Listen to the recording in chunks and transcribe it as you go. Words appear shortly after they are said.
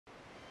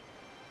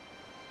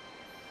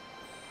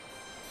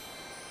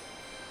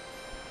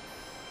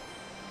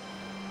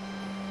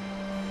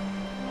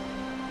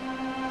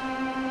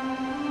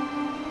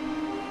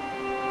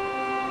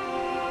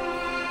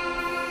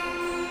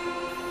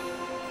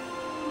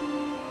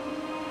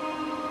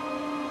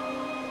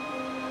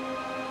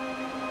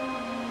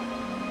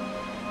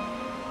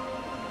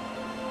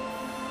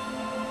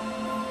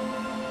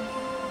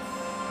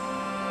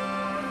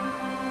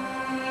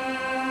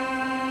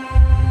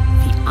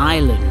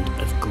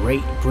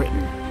Great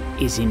Britain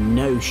is in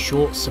no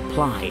short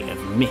supply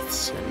of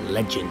myths and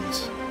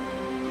legends.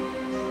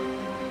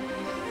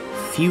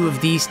 Few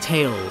of these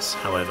tales,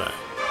 however,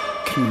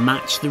 can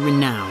match the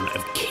renown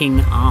of King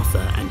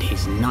Arthur and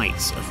his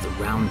Knights of the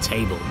Round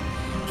Table,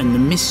 and the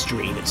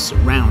mystery that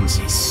surrounds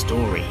his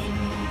story,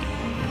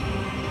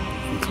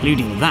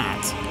 including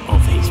that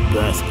of his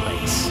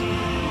birthplace.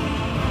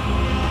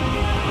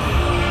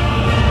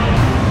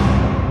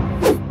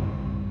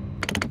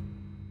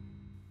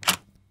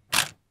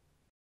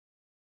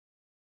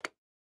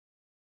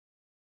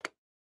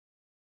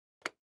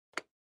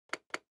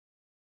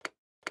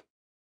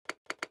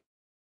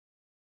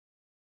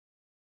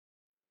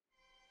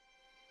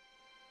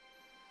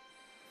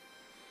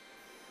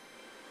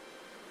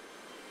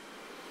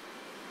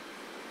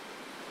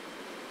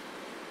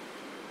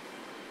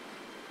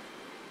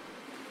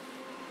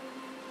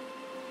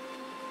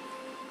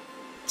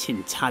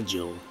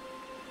 Tintagel.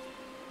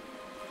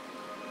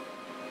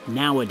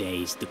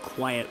 Nowadays, the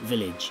quiet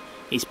village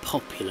is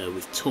popular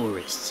with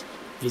tourists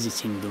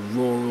visiting the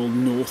rural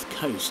north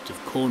coast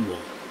of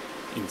Cornwall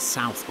in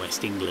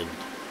southwest England.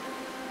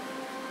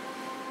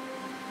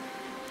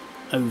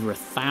 Over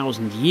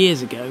 1,000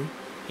 years ago,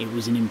 it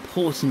was an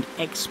important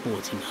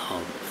exporting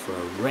hub for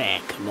a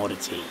rare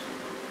commodity: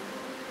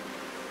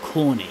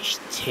 Cornish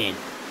tin.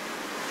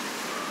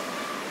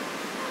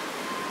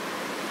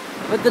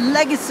 But the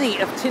legacy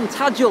of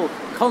Tintagel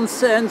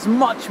concerns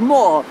much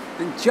more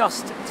than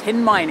just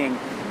tin mining.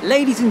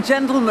 Ladies and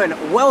gentlemen,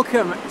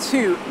 welcome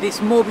to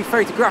this Mawby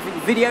Photographic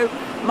video.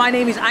 My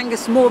name is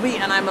Angus Mawby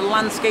and I'm a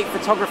landscape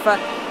photographer.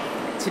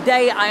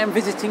 Today I am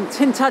visiting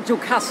Tintagel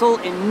Castle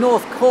in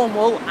North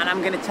Cornwall, and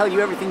I'm going to tell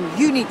you everything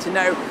you need to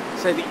know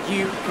so that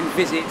you can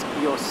visit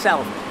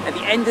yourself. At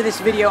the end of this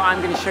video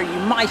I'm going to show you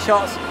my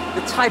shots,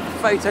 the type of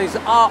photos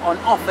that are on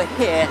offer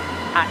here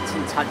at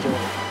Tintagel.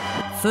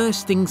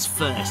 First things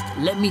first,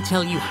 let me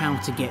tell you how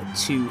to get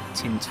to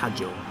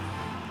Tintagel.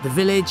 The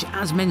village,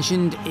 as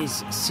mentioned,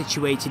 is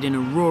situated in a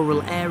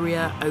rural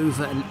area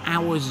over an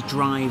hour's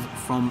drive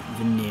from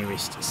the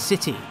nearest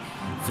city.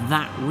 For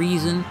that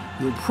reason,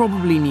 you'll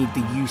probably need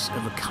the use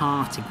of a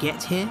car to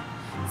get here.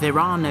 There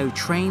are no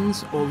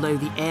trains, although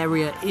the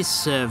area is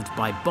served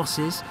by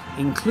buses,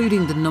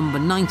 including the number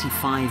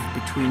 95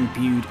 between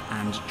Bude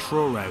and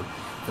Truro.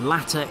 The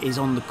latter is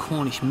on the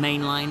Cornish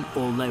main line,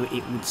 although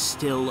it would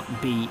still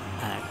be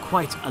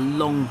quite a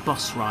long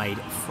bus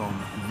ride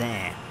from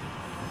there.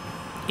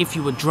 If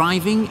you were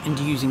driving and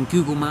using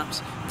Google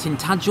Maps,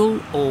 Tintagel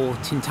or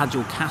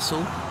Tintagel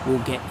Castle will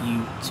get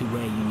you to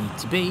where you need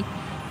to be.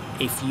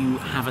 If you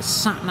have a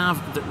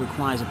sat-nav that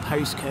requires a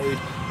postcode,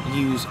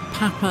 use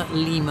Papa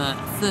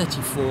Lima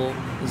 34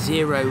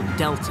 0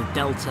 Delta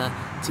Delta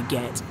to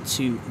get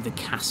to the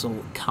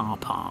castle car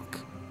park.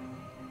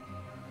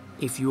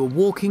 If you are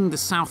walking the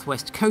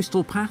southwest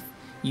coastal path,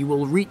 you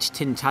will reach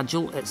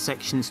Tintagel at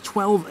sections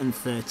 12 and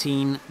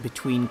 13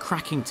 between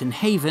Crackington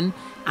Haven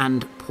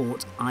and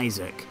Port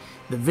Isaac.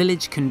 The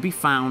village can be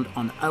found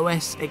on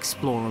OS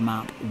Explorer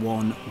Map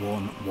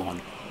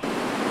 111.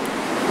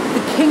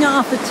 The King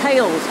Arthur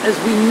tales, as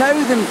we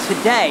know them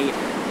today,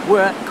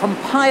 were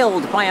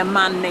compiled by a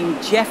man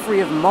named Geoffrey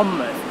of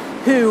Monmouth,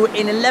 who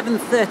in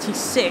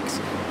 1136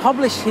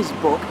 published his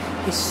book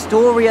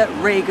Historia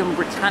Regum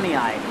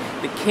Britanniae,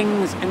 the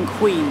Kings and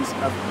Queens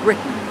of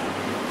Britain.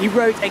 He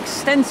wrote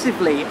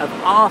extensively of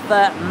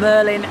Arthur,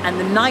 Merlin and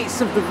the Knights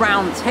of the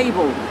Round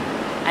Table,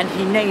 and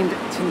he named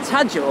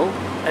Tintagel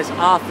as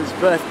Arthur's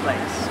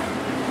birthplace.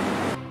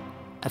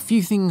 A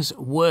few things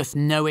worth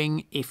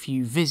knowing if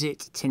you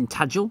visit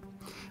Tintagel.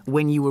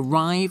 When you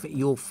arrive,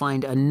 you'll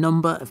find a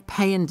number of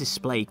pay and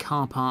display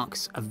car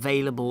parks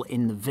available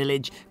in the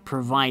village,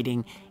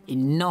 providing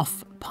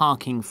enough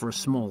parking for a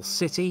small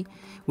city,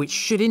 which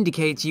should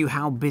indicate to you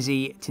how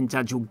busy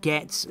Tintagel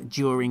gets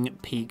during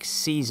peak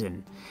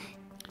season.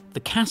 The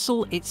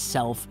castle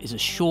itself is a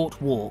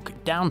short walk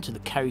down to the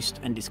coast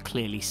and is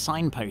clearly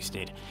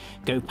signposted.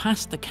 Go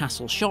past the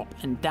castle shop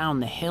and down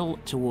the hill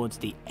towards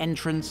the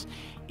entrance.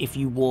 If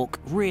you walk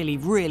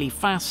really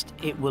fast,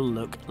 it will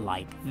look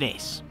like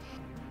this.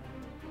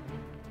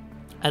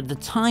 At the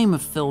time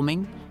of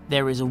filming,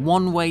 there is a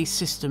one-way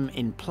system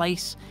in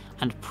place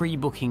and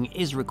pre-booking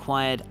is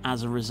required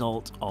as a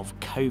result of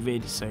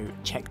COVID, so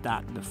check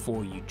that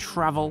before you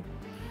travel.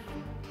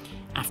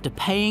 After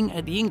paying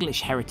at the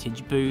English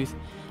Heritage booth,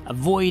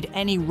 avoid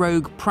any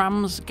rogue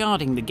prams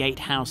guarding the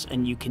gatehouse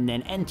and you can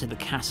then enter the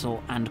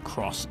castle and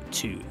cross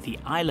to the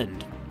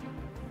island.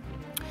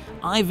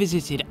 I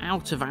visited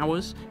out of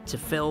hours to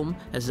film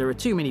as there are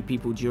too many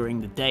people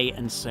during the day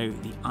and so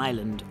the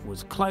island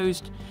was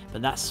closed,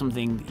 but that's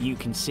something that you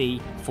can see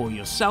for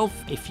yourself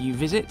if you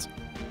visit.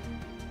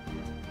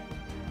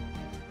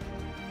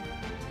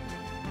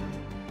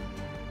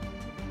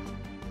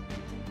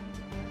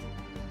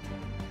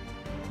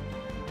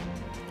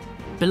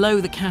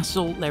 Below the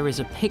castle there is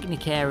a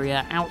picnic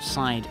area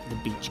outside the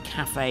beach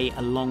cafe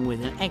along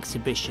with an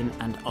exhibition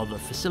and other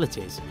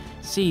facilities.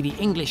 See the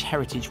English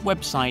Heritage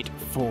website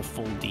for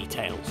full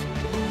details.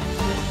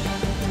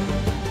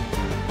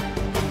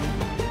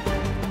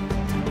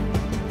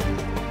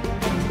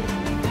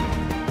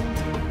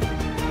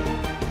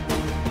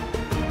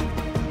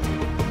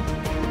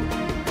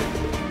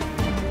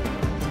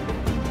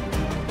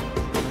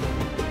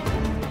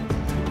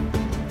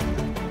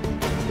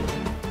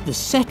 The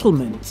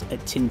settlement at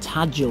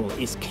Tintagel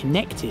is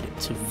connected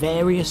to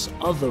various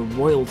other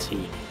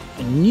royalty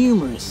and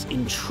numerous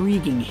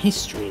intriguing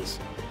histories,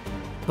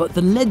 but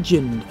the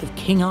legend of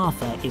King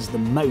Arthur is the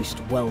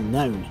most well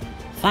known,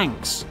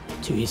 thanks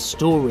to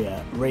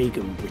Historia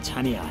Regum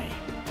Britanniae.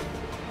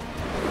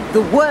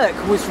 The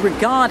work was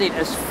regarded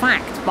as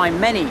fact by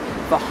many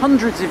for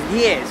hundreds of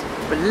years,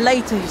 but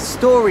later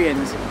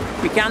historians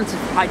began to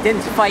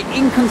identify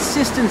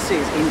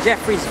inconsistencies in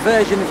Geoffrey's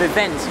version of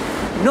events,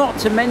 not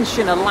to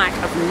mention a lack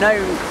of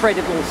known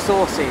credible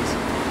sources.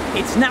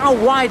 It's now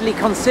widely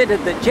considered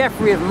that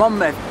Geoffrey of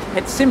Monmouth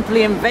had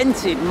simply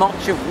invented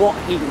much of what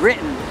he'd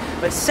written,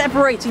 but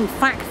separating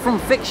fact from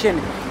fiction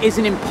is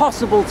an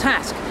impossible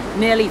task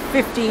nearly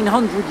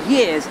 1500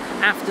 years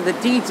after the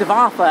deeds of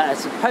Arthur are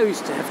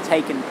supposed to have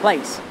taken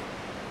place.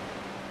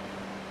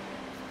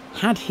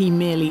 Had he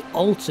merely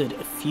altered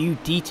a few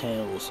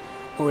details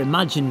or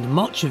imagined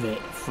much of it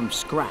from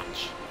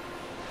scratch?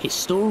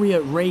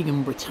 Historia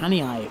Regum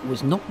Britanniae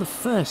was not the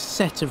first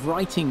set of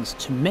writings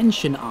to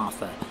mention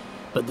Arthur,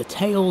 but the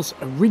tales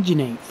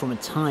originate from a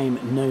time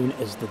known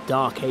as the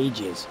Dark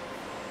Ages,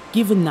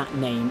 given that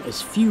name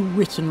as few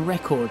written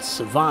records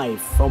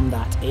survive from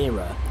that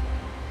era.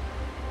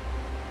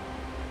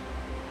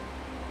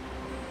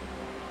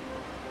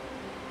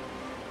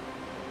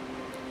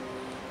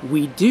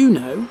 We do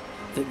know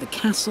that the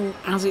castle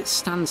as it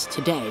stands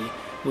today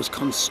was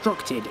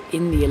constructed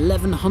in the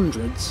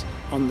 1100s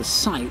on the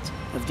site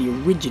of the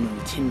original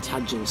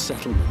Tintagel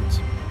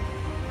settlement.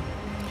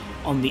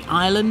 On the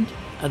island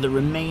are the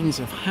remains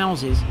of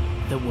houses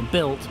that were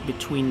built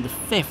between the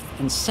 5th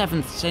and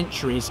 7th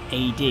centuries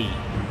AD,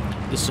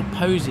 the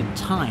supposed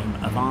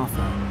time of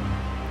Arthur.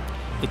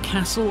 The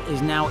castle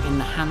is now in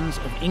the hands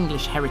of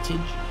English Heritage,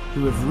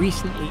 who have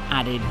recently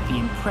added the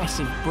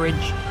impressive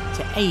bridge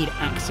to aid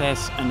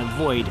access and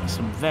avoid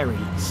some very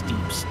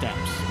steep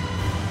steps.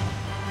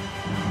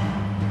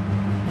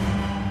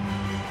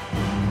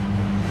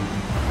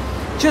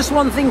 Just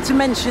one thing to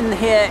mention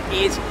here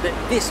is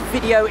that this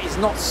video is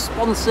not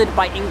sponsored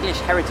by English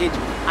Heritage.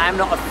 I am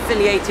not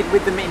affiliated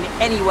with them in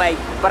any way,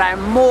 but I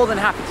am more than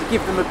happy to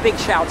give them a big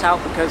shout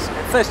out because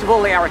first of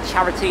all, they are a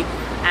charity,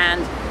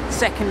 and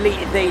secondly,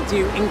 they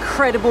do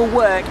incredible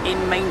work in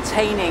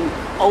maintaining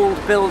old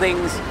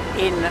buildings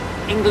in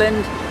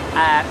England,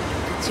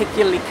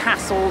 particularly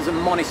castles and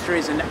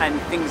monasteries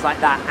and things like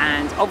that.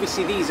 And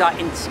obviously these are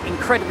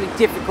incredibly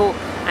difficult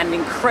and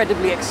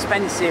incredibly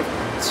expensive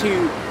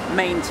to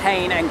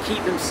maintain and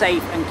keep them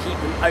safe and keep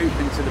them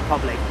open to the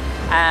public.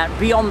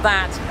 Beyond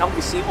that,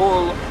 obviously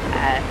all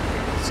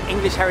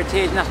English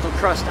Heritage, National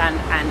Trust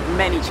and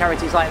many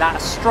charities like that are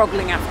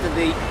struggling after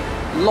the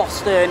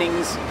lost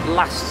earnings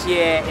last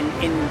year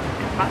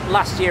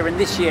and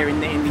this year in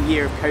the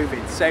year of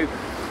COVID. So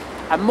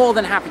I'm more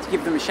than happy to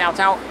give them a shout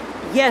out.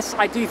 Yes,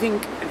 I do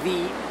think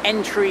the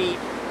entry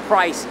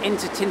price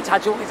into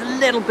Tintagel is a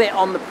little bit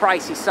on the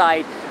pricey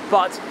side,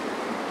 but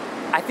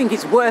I think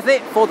it's worth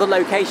it for the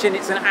location.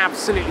 It's an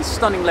absolutely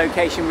stunning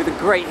location with a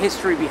great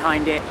history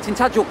behind it.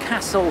 Tintagel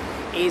Castle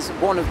is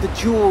one of the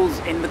jewels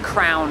in the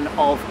crown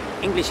of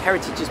English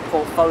Heritage's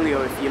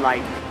portfolio, if you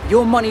like.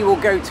 Your money will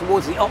go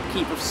towards the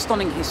upkeep of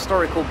stunning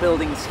historical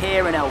buildings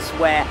here and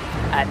elsewhere.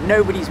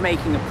 Nobody's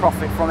making a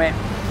profit from it.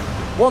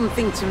 One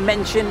thing to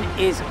mention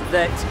is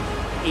that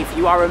if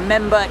you are a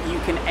member, you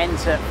can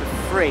enter for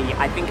free.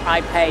 I think I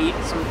pay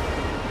some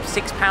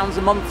 £6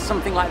 a month,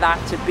 something like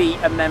that, to be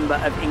a member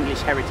of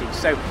English Heritage.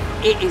 So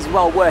it is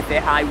well worth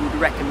it. I would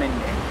recommend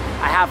it.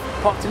 I have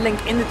popped a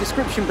link in the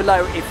description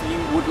below if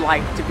you would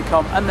like to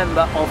become a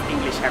member of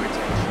English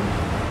Heritage.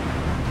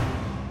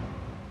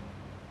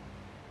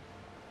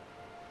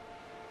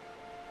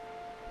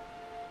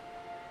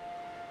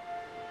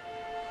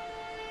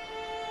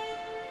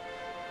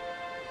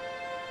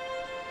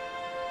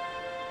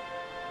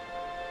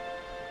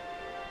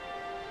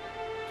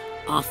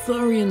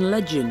 Arthurian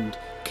legend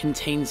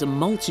contains a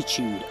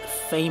multitude of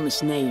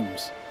famous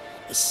names,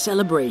 as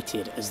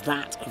celebrated as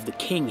that of the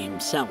king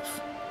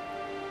himself.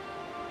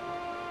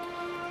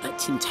 At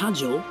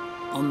Tintagel,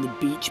 on the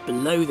beach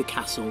below the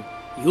castle,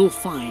 you'll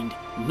find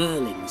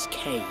Merlin's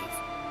cave.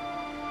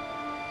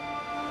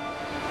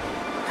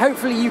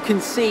 Hopefully you can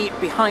see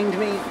behind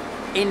me,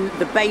 in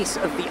the base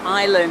of the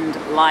island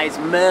lies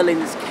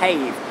Merlin's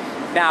cave.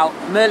 Now,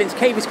 Merlin's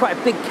cave is quite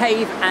a big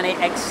cave and it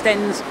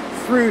extends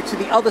through to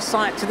the other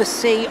side, to the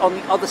sea on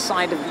the other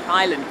side of the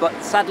island, but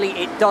sadly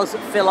it does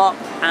fill up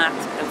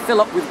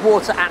with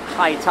water at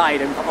high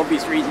tide, and for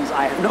obvious reasons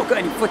I have not got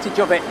any footage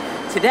of it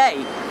today.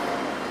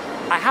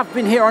 I have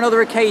been here on other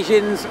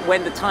occasions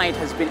when the tide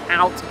has been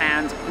out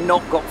and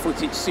not got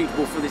footage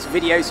suitable for this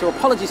video, so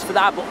apologies for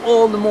that, but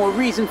all the more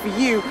reason for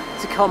you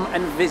to come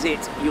and visit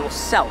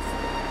yourself.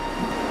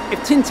 If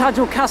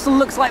Tintagel Castle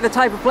looks like the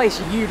type of place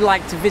you'd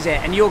like to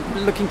visit and you're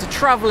looking to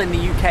travel in the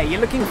UK,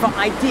 you're looking for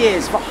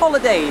ideas for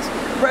holidays,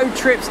 road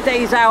trips,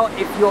 days out,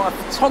 if you're a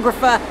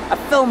photographer, a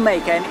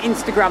filmmaker, an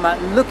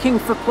Instagrammer looking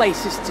for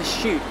places to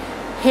shoot,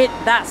 hit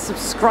that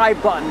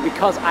subscribe button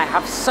because I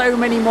have so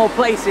many more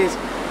places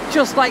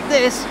just like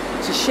this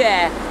to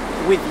share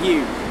with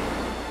you.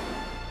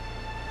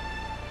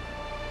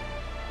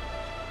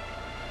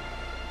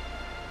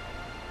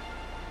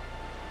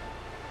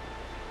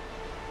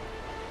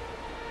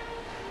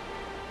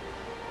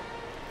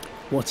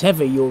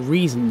 Whatever your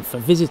reason for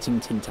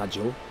visiting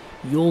Tintagel,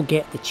 you'll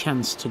get the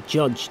chance to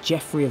judge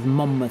Geoffrey of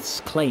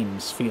Monmouth's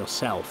claims for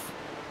yourself.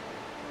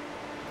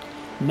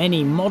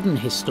 Many modern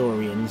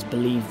historians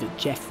believe that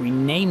Geoffrey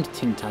named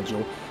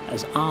Tintagel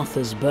as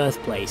Arthur's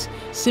birthplace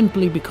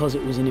simply because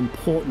it was an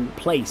important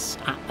place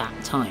at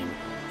that time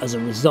as a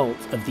result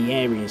of the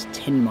area's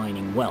tin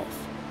mining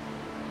wealth.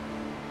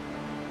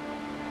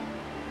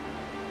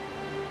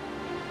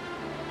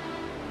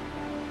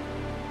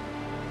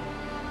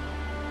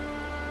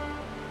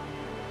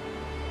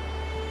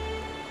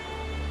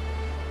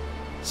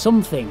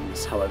 Some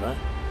things, however,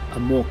 are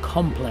more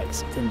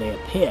complex than they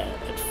appear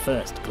at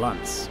first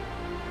glance.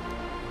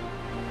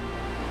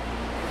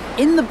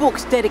 In the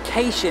book's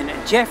dedication,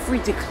 Geoffrey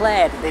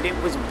declared that it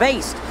was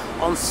based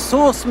on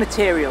source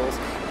materials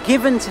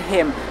given to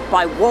him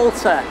by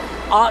Walter,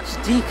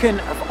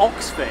 Archdeacon of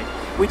Oxford,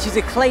 which is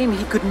a claim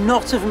he could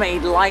not have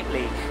made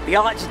lightly. The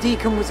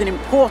Archdeacon was an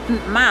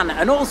important man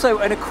and also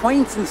an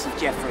acquaintance of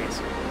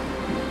Geoffrey's.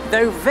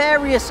 Though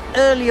various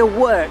earlier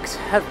works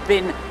have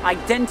been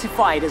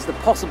identified as the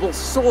possible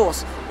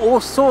source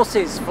or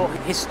sources for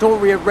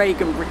Historia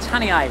Regum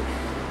Britanniae,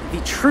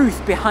 the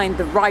truth behind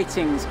the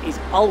writings is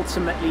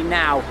ultimately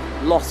now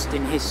lost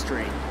in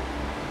history.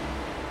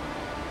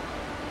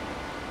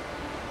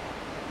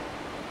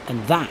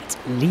 And that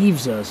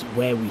leaves us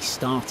where we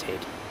started,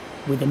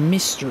 with a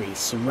mystery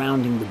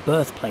surrounding the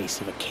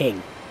birthplace of a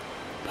king,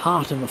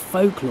 part of a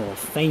folklore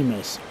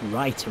famous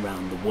right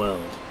around the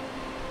world.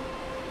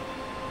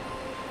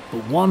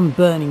 But one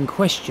burning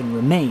question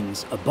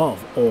remains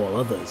above all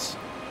others.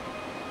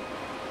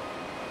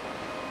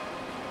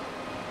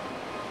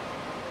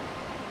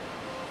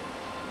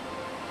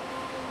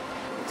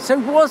 So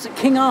was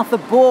King Arthur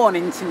born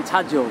in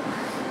Tintagel?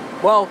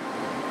 Well,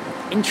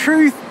 in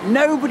truth,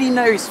 nobody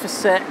knows for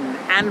certain,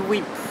 and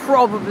we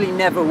probably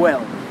never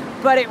will.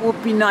 But it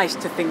would be nice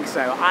to think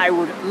so. I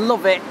would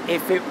love it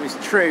if it was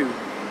true.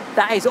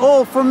 That is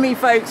all from me,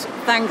 folks.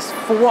 Thanks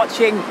for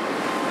watching.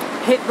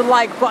 Hit the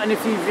like button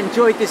if you've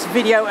enjoyed this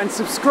video and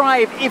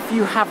subscribe if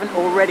you haven't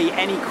already.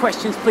 Any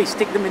questions, please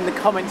stick them in the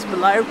comments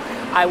below.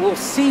 I will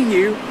see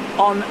you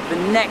on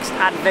the next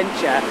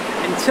adventure.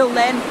 Until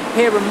then,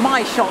 here are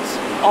my shots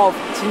of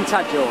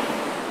Tintagel.